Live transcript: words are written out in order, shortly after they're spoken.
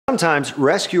Sometimes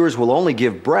rescuers will only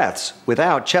give breaths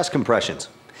without chest compressions.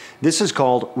 This is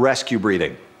called rescue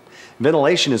breathing.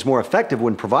 Ventilation is more effective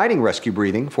when providing rescue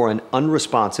breathing for an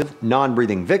unresponsive,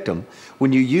 non-breathing victim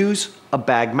when you use a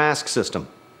bag mask system.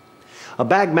 A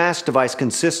bag mask device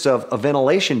consists of a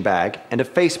ventilation bag and a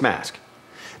face mask.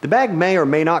 The bag may or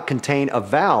may not contain a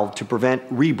valve to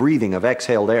prevent rebreathing of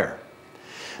exhaled air.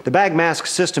 The bag mask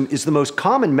system is the most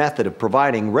common method of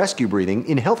providing rescue breathing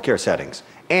in healthcare settings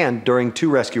and during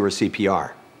two-rescuer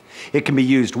CPR. It can be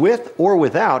used with or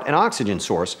without an oxygen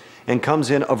source and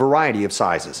comes in a variety of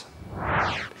sizes.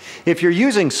 If you're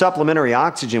using supplementary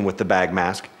oxygen with the bag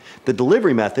mask, the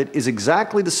delivery method is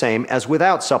exactly the same as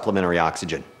without supplementary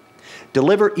oxygen.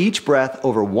 Deliver each breath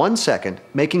over 1 second,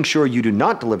 making sure you do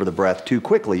not deliver the breath too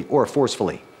quickly or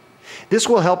forcefully. This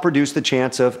will help reduce the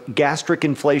chance of gastric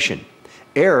inflation,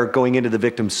 air going into the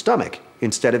victim's stomach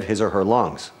instead of his or her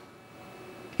lungs.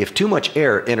 If too much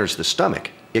air enters the stomach,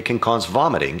 it can cause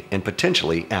vomiting and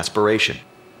potentially aspiration.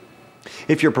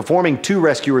 If you're performing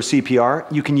two-rescuer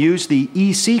CPR, you can use the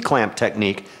EC clamp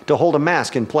technique to hold a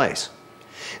mask in place.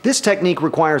 This technique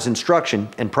requires instruction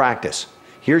and practice.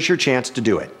 Here's your chance to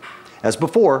do it. As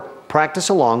before, practice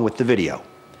along with the video.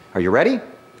 Are you ready?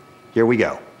 Here we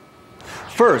go.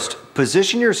 First,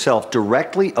 position yourself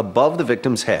directly above the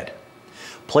victim's head.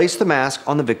 Place the mask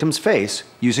on the victim's face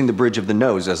using the bridge of the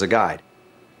nose as a guide.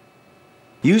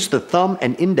 Use the thumb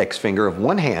and index finger of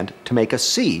one hand to make a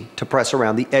C to press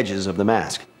around the edges of the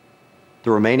mask.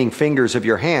 The remaining fingers of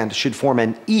your hand should form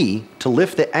an E to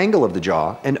lift the angle of the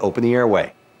jaw and open the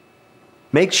airway.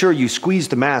 Make sure you squeeze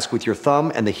the mask with your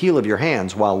thumb and the heel of your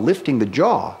hands while lifting the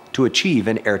jaw to achieve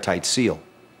an airtight seal.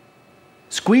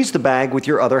 Squeeze the bag with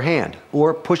your other hand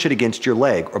or push it against your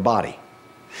leg or body.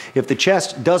 If the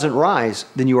chest doesn't rise,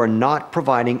 then you are not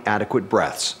providing adequate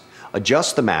breaths.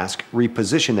 Adjust the mask,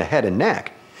 reposition the head and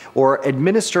neck, or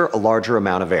administer a larger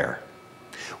amount of air.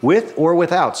 With or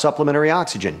without supplementary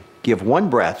oxygen, give 1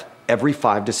 breath every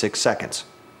 5 to 6 seconds.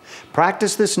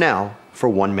 Practice this now for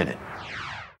 1 minute.